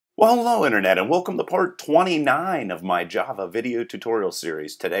Well, hello Internet, and welcome to part 29 of my Java video tutorial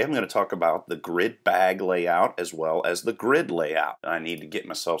series. Today I'm going to talk about the GridBagLayout as well as the GridLayout. I need to get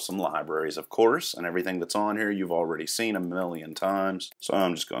myself some libraries, of course, and everything that's on here you've already seen a million times, so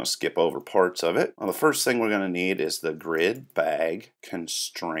I'm just going to skip over parts of it. Well, the first thing we're going to need is the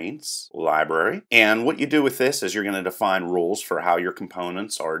GridBagConstraints library, and what you do with this is you're going to define rules for how your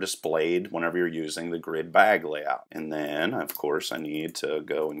components are displayed whenever you're using the GridBagLayout. And then, of course, I need to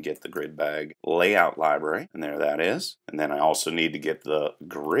go and get the GridBagLayout library, and there that is. And then I also need to get the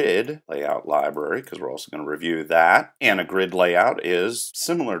GridLayout library because we're also going to review that. And a GridLayout is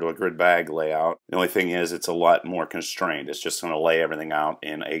similar to a GridBagLayout. The only thing is it's a lot more constrained. It's just going to lay everything out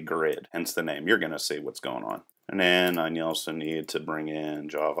in a grid, hence the name. You're going to see what's going on. And then I also need to bring in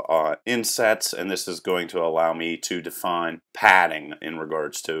Java Insets, and this is going to allow me to define padding in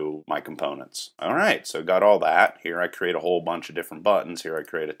regards to my components. Alright, so got all that. Here I create a whole bunch of different buttons. Here I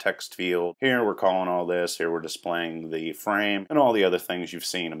create a text field. Here we're calling all this. Here we're displaying the frame and all the other things you've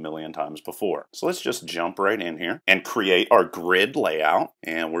seen a million times before. So let's just jump right in here and create our grid layout.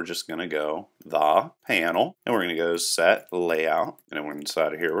 And we're just going to go the panel, and we're going to go set layout. And then we're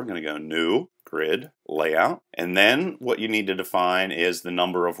inside of here, we're going to go new grid layout, and then what you need to define is the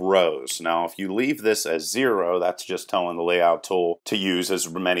number of rows. Now if you leave this as 0, that's just telling the layout tool to use as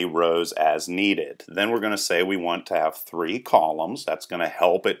many rows as needed. Then we're going to say we want to have 3 columns. That's going to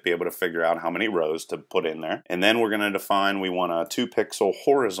help it be able to figure out how many rows to put in there. And then we're going to define we want a 2-pixel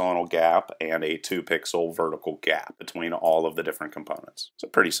horizontal gap and a 2-pixel vertical gap between all of the different components. So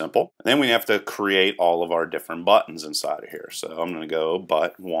pretty simple. And then we have to create all of our different buttons inside of here. So I'm going to go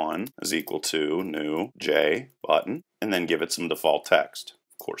but1 is equal to new J button, and then give it some default text.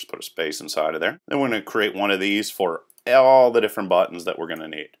 Of course, put a space inside of there. Then we're going to create one of these for all the different buttons that we're going to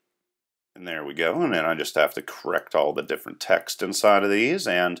need. And there we go. And then I just have to correct all the different text inside of these,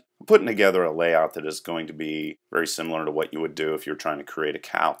 and I'm putting together a layout that is going to be very similar to what you would do if you're trying to create a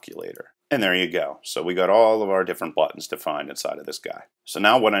calculator. And there you go. So we got all of our different buttons defined inside of this guy. So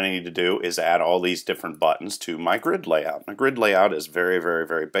now what I need to do is add all these different buttons to my grid layout. My grid layout is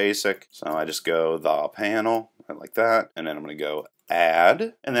very basic. So I just go the panel, like that, and then I'm going to go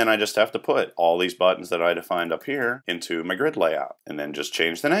add, and then I just have to put all these buttons that I defined up here into my grid layout, and then just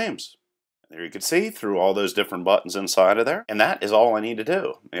change the names. There you can see through all those different buttons inside of there, and that is all I need to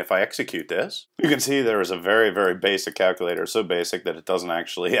do. If I execute this, you can see there is a very basic calculator, so basic that it doesn't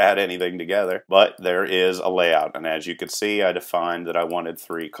actually add anything together, but there is a layout. And as you can see, I defined that I wanted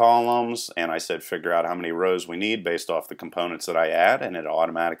 3 columns, and I said figure out how many rows we need based off the components that I add, and it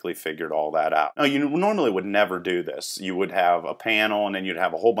automatically figured all that out. Now you normally would never do this. You would have a panel, and then you'd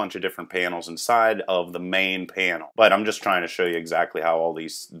have a whole bunch of different panels inside of the main panel, but I'm just trying to show you exactly how all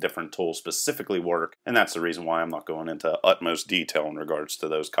these different tools specifically work, and that's the reason why I'm not going into utmost detail in regards to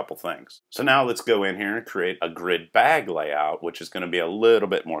those couple things. So now let's go in here and create a grid bag layout, which is going to be a little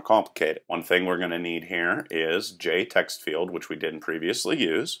bit more complicated. One thing we're going to need here is J text field, which we didn't previously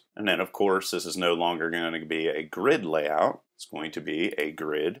use, and then of course this is no longer going to be a grid layout. It's going to be a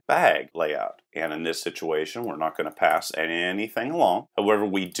grid bag layout. And in this situation, we're not going to pass anything along. However,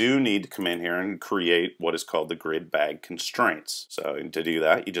 we do need to come in here and create what is called the grid bag constraints. So to do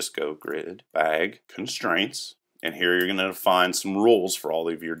that, you just go grid bag constraints. And here you're going to define some rules for all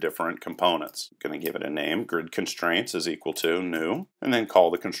of your different components. I'm going to give it a name. Grid constraints is equal to new, and then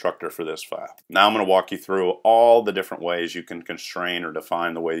call the constructor for this file. Now I'm going to walk you through all the different ways you can constrain or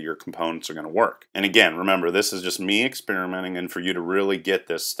define the way your components are going to work. And again, remember, this is just me experimenting, and for you to really get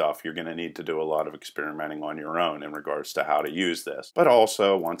this stuff, you're going to need to do a lot of experimenting on your own in regards to how to use this. But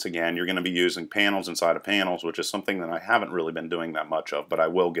also, once again, you're going to be using panels inside of panels, which is something that I haven't really been doing that much of, but I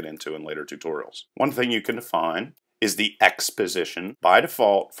will get into in later tutorials. One thing you can define is the exposition by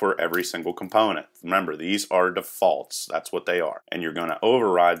default for every single component. Remember, these are defaults. That's what they are. And you're going to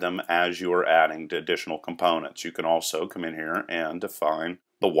override them as you are adding the additional components. You can also come in here and define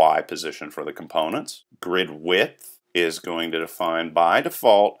the Y position for the components. Grid width is going to define by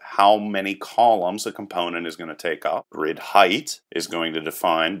default how many columns a component is going to take up. Grid height is going to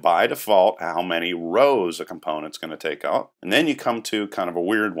define by default how many rows a component is going to take up. And then you come to kind of a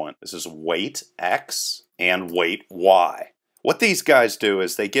weird one. This is weight X and weight Y. What these guys do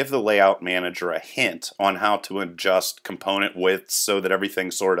is they give the layout manager a hint on how to adjust component widths so that everything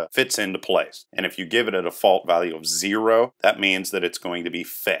sort of fits into place. And if you give it a default value of 0, that means that it's going to be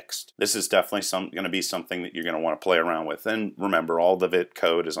fixed. This is definitely going to be something that you're going to want to play around with. And remember, all the VIT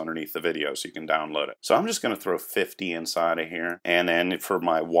code is underneath the video, so you can download it. So I'm just going to throw 50 inside of here. And then for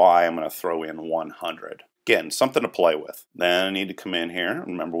my Y, I'm going to throw in 100. Again, something to play with. Then I need to come in here.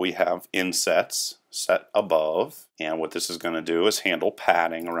 Remember, we have insets set above, and what this is going to do is handle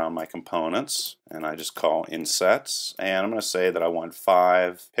padding around my components, and I just call Insets, and I'm going to say that I want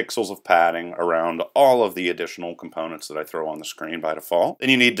 5 pixels of padding around all of the additional components that I throw on the screen by default. Then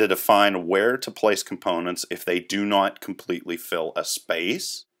you need to define where to place components if they do not completely fill a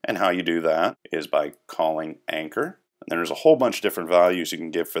space, and how you do that is by calling anchor. And then there's a whole bunch of different values you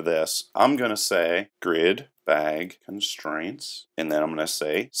can give for this. I'm going to say GridBagConstraints, and then I'm going to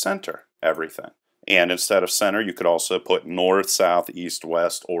say center everything. And instead of center, you could also put north, south, east,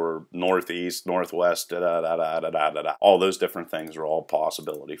 west, or northeast, northwest, da-da-da-da-da-da-da. All those different things are all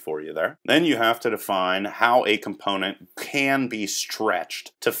possibility for you there. Then you have to define how a component can be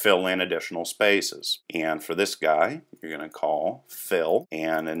stretched to fill in additional spaces. And for this guy, you're going to call fill.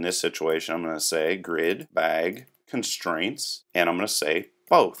 And in this situation, I'm going to say GridBagConstraints, and I'm going to say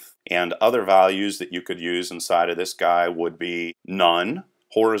both. And other values that you could use inside of this guy would be none,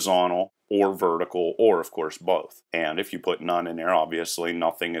 horizontal, or vertical, or of course both. And if you put none in there, obviously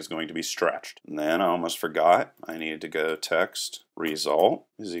nothing is going to be stretched. And then I almost forgot, I needed to go text result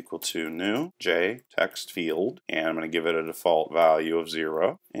is equal to new j text field, and I'm going to give it a default value of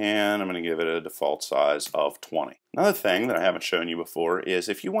 0, and I'm going to give it a default size of 20. Another thing that I haven't shown you before is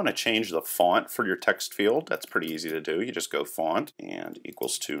if you want to change the font for your text field, that's pretty easy to do. You just go font and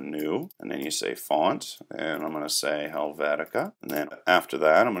equals to new, and then you say font, and I'm going to say Helvetica, and then after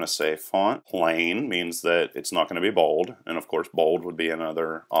that I'm going to say font plain, means that it's not going to be bold, and of course bold would be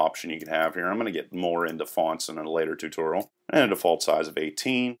another option you could have here. I'm going to get more into fonts in a later tutorial. And a default size of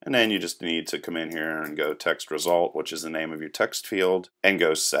 18, and then you just need to come in here and go text result, which is the name of your text field, and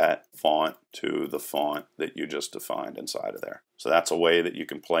go set font to the font that you just defined inside of there. So that's a way that you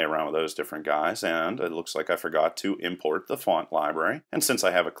can play around with those different guys, and it looks like I forgot to import the font library. And since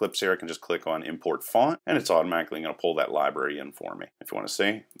I have Eclipse here, I can just click on import font, and it's automatically going to pull that library in for me. If you want to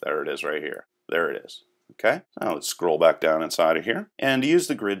see, there it is right here. There it is. Okay, now let's scroll back down inside of here. And to use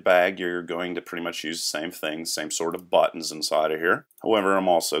the grid bag, you're going to pretty much use the same thing, same sort of buttons inside of here. However, I'm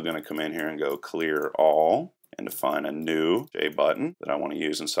also going to come in here and go clear all and define a new J button that I want to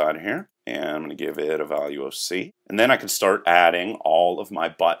use inside of here. And I'm going to give it a value of C. And then I can start adding all of my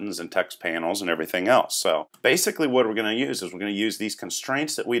buttons and text panels and everything else. So basically what we're going to use is we're going to use these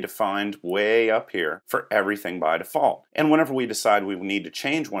constraints that we defined way up here for everything by default. And whenever we decide we need to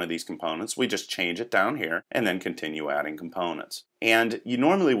change one of these components, we just change it down here and then continue adding components. And you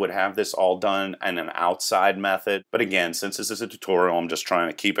normally would have this all done in an outside method, but again, since this is a tutorial, I'm just trying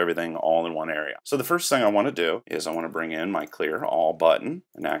to keep everything all in one area. So the first thing I want to do is I want to bring in my clear all button,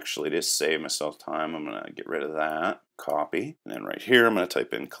 and actually to save myself time, I'm going to get rid of that, copy, and then right here I'm going to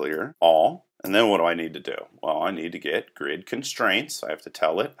type in clear all. And then what do I need to do? Well, I need to get grid constraints. I have to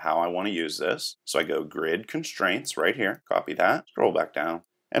tell it how I want to use this. So I go grid constraints right here, copy that, scroll back down,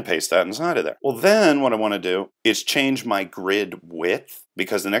 and paste that inside of there. Well, then what I want to do is change my grid width,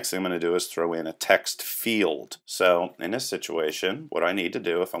 because the next thing I'm going to do is throw in a text field. So in this situation, what I need to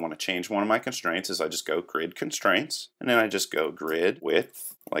do if I want to change one of my constraints is I just go grid constraints, and then I just go grid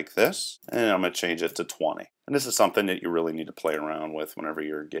width like this, and I'm going to change it to 20. And this is something that you really need to play around with whenever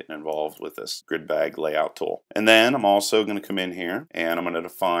you're getting involved with this GridBagLayout tool. And then I'm also going to come in here and I'm going to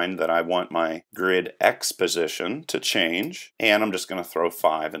define that I want my grid Exposition to change, and I'm just going to throw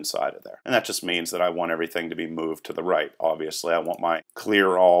 5 inside of there. And that just means that I want everything to be moved to the right. Obviously, I want my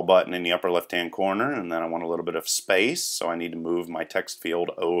clear all button in the upper left-hand corner, and then I want a little bit of space, so I need to move my text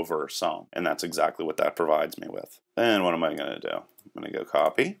field over some. And that's exactly what that provides me with. Then what am I going to do? I'm going to go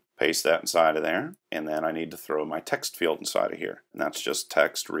copy, paste that inside of there, and then I need to throw my text field inside of here. And that's just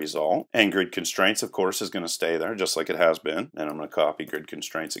text result. And grid constraints, of course, is going to stay there just like it has been. And I'm going to copy grid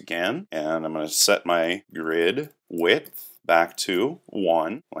constraints again, and I'm going to set my grid width back to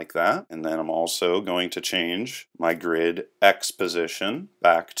 1 like that, and then I'm also going to change my grid Exposition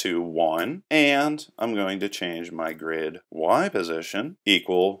back to 1, and I'm going to change my grid Y position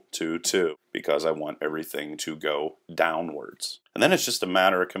equal to 2, because I want everything to go downwards. And then it's just a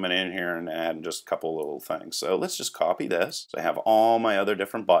matter of coming in here and adding just a couple little things. So let's just copy this. So I have all my other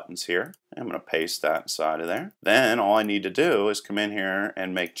different buttons here. I'm going to paste that inside of there. Then all I need to do is come in here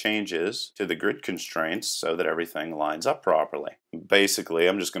and make changes to the grid constraints so that everything lines up properly. Basically,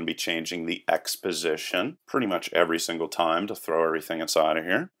 I'm just going to be changing the Exposition pretty much every single time to throw everything inside of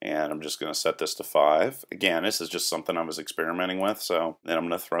here. And I'm just going to set this to 5. Again, this is just something I was experimenting with. So then I'm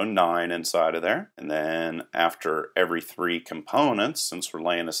going to throw 9 inside of there. And then after every 3 components, since we're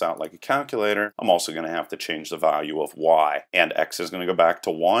laying this out like a calculator, I'm also going to have to change the value of Y. And X is going to go back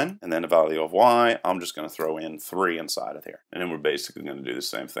to 1. And then the value of Y, I'm just going to throw in 3 inside of here. And then we're basically going to do the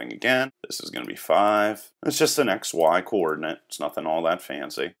same thing again. This is going to be 5. It's just an XY coordinate. It's nothing all that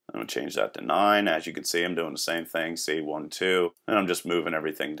fancy. I'm going to change that to 9. As you can see, I'm doing the same thing. See, 1, 2. And I'm just moving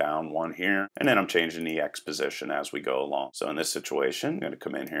everything down 1 here. And then I'm changing the Exposition as we go along. So in this situation, I'm going to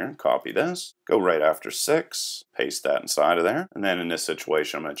come in here and copy this. Go right after 6. Paste that inside of there. And then in this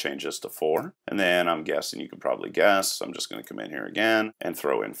situation, I'm going to change this to 4. And then I'm guessing you can probably guess. I'm just going to come in here again and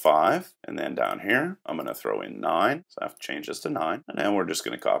throw in 5. And then down here, I'm going to throw in 9. So I have to change this to 9. And then we're just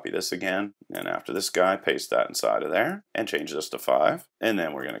going to copy this again. And after this guy, paste that inside of there and change this to 5. And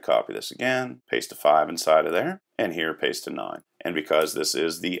then we're going to copy this again, paste a 5 inside of there, and here paste a 9. And because this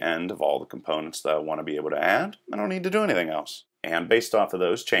is the end of all the components that I want to be able to add, I don't need to do anything else. And based off of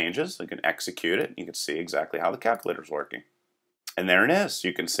those changes, I can execute it. You can see exactly how the calculator is working. And there it is.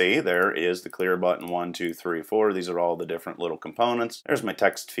 You can see there is the clear button 1, 2, 3, 4. These are all the different little components. There's my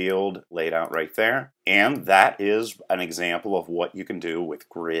text field laid out right there. And that is an example of what you can do with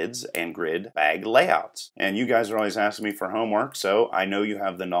grids and grid bag layouts. And you guys are always asking me for homework, so I know you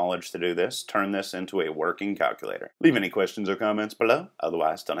have the knowledge to do this. Turn this into a working calculator. Leave any questions or comments below.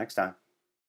 Otherwise, till next time.